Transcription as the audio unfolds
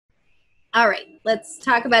All right, let's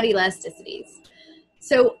talk about elasticities.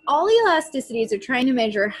 So all elasticities are trying to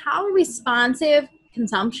measure how responsive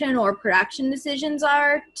consumption or production decisions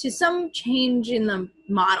are to some change in the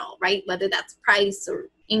model, right? Whether that's price or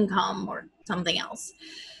income or something else.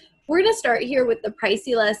 We're going to start here with the price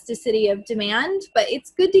elasticity of demand, but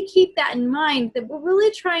it's good to keep that in mind that we're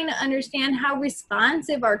really trying to understand how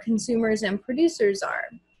responsive our consumers and producers are.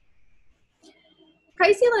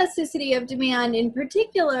 Price elasticity of demand in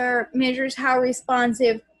particular measures how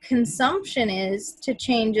responsive consumption is to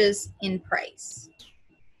changes in price.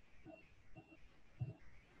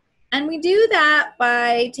 And we do that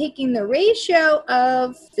by taking the ratio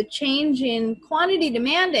of the change in quantity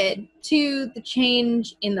demanded to the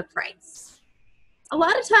change in the price. A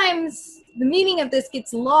lot of times the meaning of this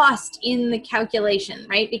gets lost in the calculation,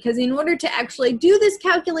 right? Because in order to actually do this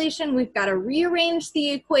calculation, we've got to rearrange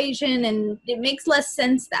the equation, and it makes less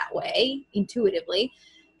sense that way intuitively.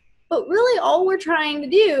 But really all we're trying to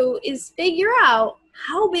do is figure out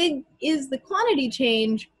how big is the quantity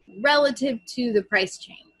change relative to the price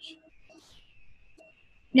change.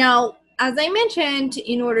 Now, as I mentioned,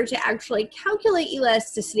 in order to actually calculate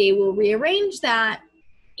elasticity, we'll rearrange that.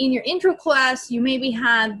 In your intro class, you maybe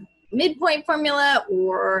had midpoint formula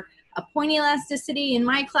or a point elasticity in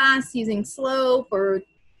my class using slope or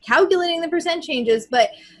calculating the percent changes.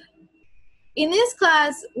 But in this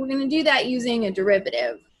class, we're going to do that using a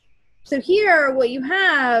derivative. So here, what you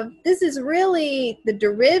have, this is really the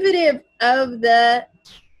derivative of the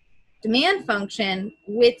demand function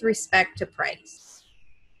with respect to price.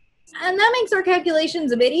 And that makes our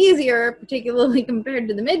calculations a bit easier, particularly compared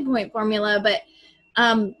to the midpoint formula, but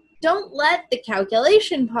don't let the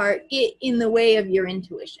calculation part get in the way of your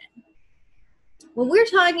intuition. When we're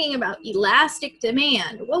talking about elastic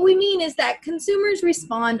demand, what we mean is that consumers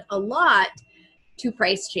respond a lot to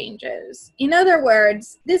price changes. In other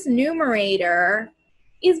words, this numerator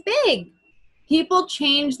is big. People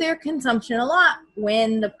change their consumption a lot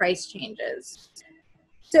when the price changes.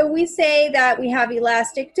 So we say that we have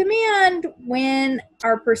elastic demand when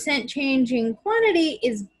our percent change in quantity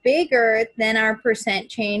is bigger than our percent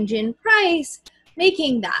change in price,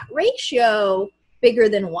 making that ratio bigger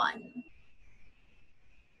than 1.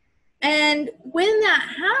 And when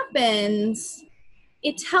that happens,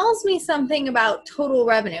 it tells me something about total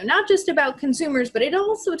revenue, not just about consumers, but it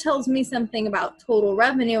also tells me something about total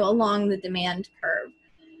revenue along the demand curve.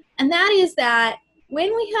 And that is that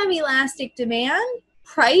when we have elastic demand,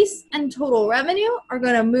 price and total revenue are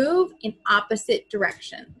going to move in opposite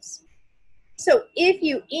directions. So if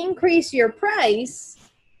you increase your price,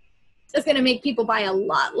 it's going to make people buy a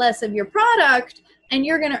lot less of your product, and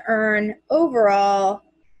you're going to earn overall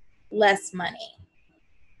less money.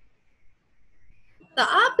 The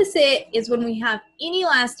opposite is when we have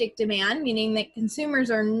inelastic demand, meaning that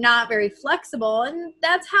consumers are not very flexible, and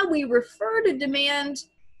that's how we refer to demand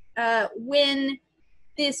when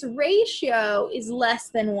this ratio is less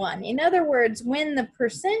than 1. In other words, when the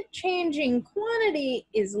percent change in quantity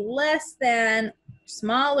is less than,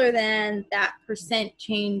 smaller than that percent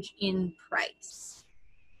change in price.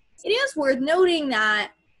 It is worth noting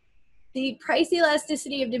that the price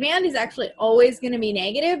elasticity of demand is actually always going to be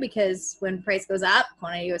negative, because when price goes up,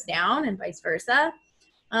 quantity goes down, and vice versa.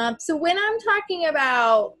 So when I'm talking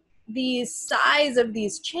about the size of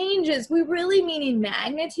these changes, we really mean in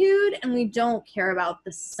magnitude, and we don't care about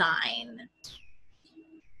the sign.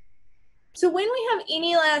 So when we have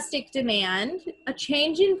inelastic demand, a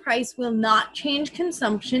change in price will not change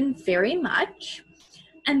consumption very much.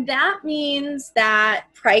 And that means that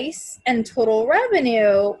price and total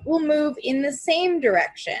revenue will move in the same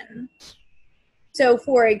direction. So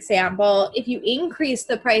for example, if you increase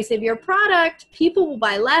the price of your product, people will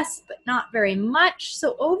buy less, but not very much.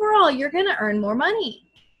 So overall, you're going to earn more money.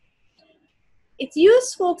 It's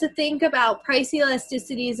useful to think about price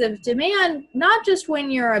elasticities of demand, not just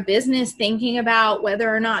when you're a business thinking about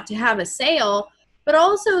whether or not to have a sale, but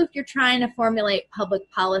also if you're trying to formulate public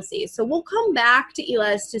policy. So we'll come back to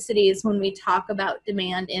elasticities when we talk about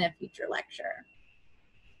demand in a future lecture.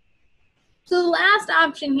 So the last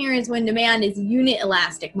option here is when demand is unit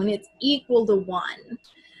elastic, when it's equal to 1.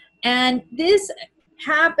 And this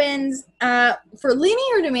happens for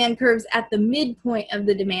linear demand curves at the midpoint of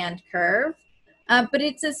the demand curve. But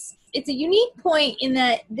it's a unique point in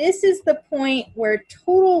that this is the point where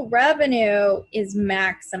total revenue is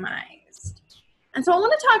maximized. And so I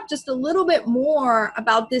want to talk just a little bit more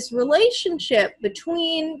about this relationship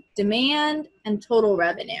between demand and total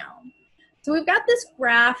revenue. So we've got this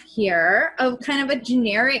graph here of kind of a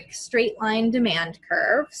generic straight line demand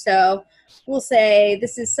curve. So we'll say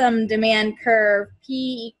this is some demand curve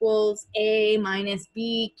P equals A minus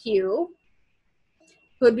BQ.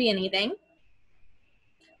 Could be anything.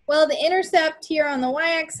 Well, the intercept here on the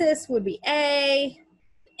y-axis would be A.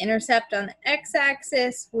 The intercept on the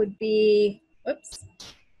x-axis would be, whoops,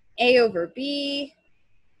 A over B.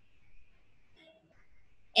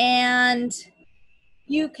 And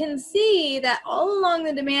you can see that all along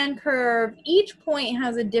the demand curve, each point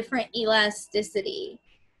has a different elasticity.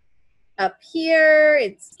 Up here,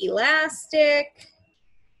 it's elastic.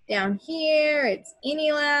 Down here, it's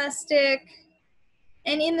inelastic.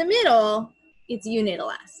 And in the middle, it's unit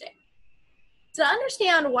elastic. To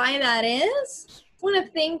understand why that is, I want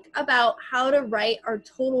to think about how to write our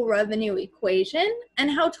total revenue equation and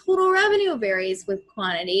how total revenue varies with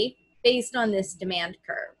quantity based on this demand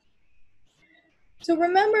curve. So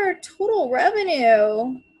remember, total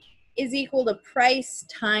revenue is equal to price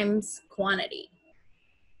times quantity.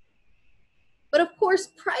 But of course,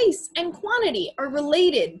 price and quantity are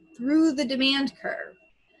related through the demand curve.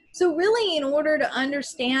 So really, in order to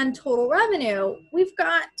understand total revenue, we've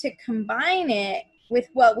got to combine it with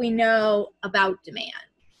what we know about demand.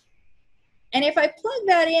 And if I plug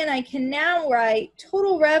that in, I can now write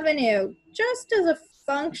total revenue just as a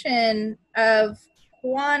function of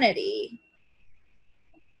quantity.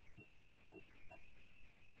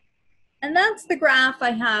 And that's the graph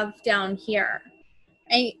I have down here.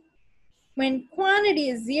 When quantity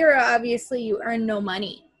is 0, obviously you earn no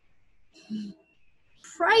money.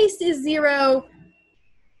 Price is 0,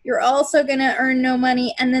 you're also going to earn no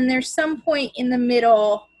money. And then there's some point in the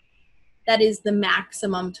middle that is the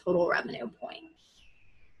maximum total revenue point.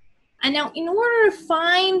 And now in order to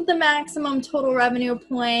find the maximum total revenue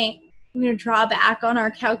point, I'm going to draw back on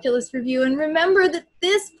our calculus review and remember that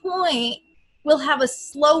this point will have a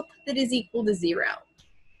slope that is equal to 0,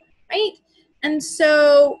 right? And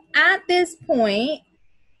so at this point,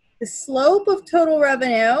 the slope of total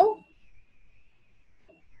revenue,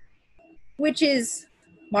 which is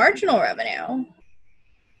marginal revenue,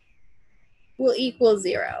 will equal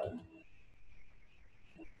 0.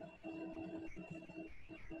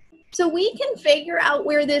 So we can figure out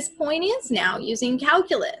where this point is now using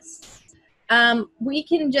calculus. We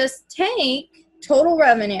can just take total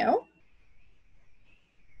revenue,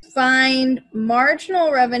 find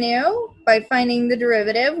marginal revenue by finding the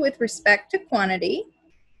derivative with respect to quantity.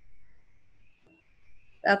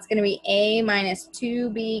 That's going to be A minus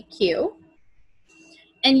 2BQ.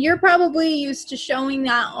 And you're probably used to showing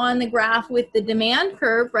that on the graph with the demand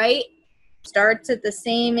curve, right? Starts at the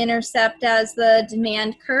same intercept as the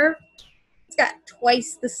demand curve. It's got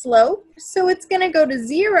twice the slope, so it's going to go to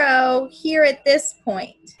 0 here at this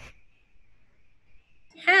point.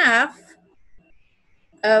 Half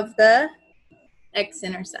of the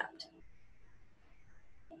x-intercept.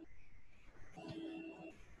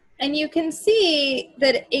 And you can see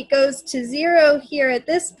that it goes to 0 here at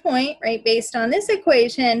this point, right, based on this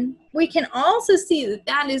equation. We can also see that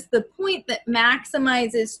that is the point that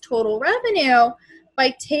maximizes total revenue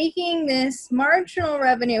by taking this marginal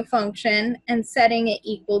revenue function and setting it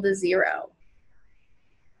equal to 0.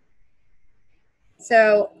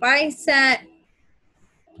 So if I set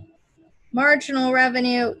marginal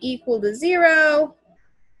revenue equal to 0,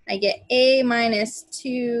 I get A minus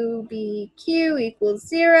 2BQ equals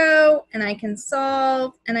 0, and I can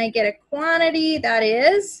solve, and I get a quantity that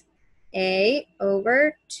is A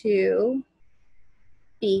over 2B.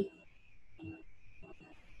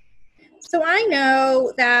 So I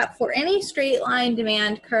know that for any straight line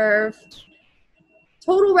demand curve,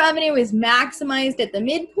 total revenue is maximized at the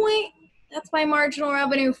midpoint. That's why marginal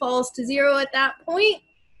revenue falls to 0 at that point.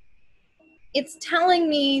 It's telling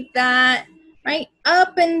me that, right,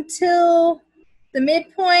 up until the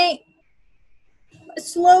midpoint, the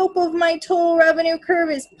slope of my total revenue curve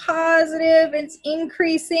is positive, it's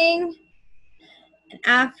increasing. And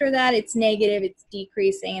after that, it's negative, it's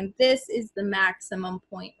decreasing. And this is the maximum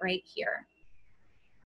point right here.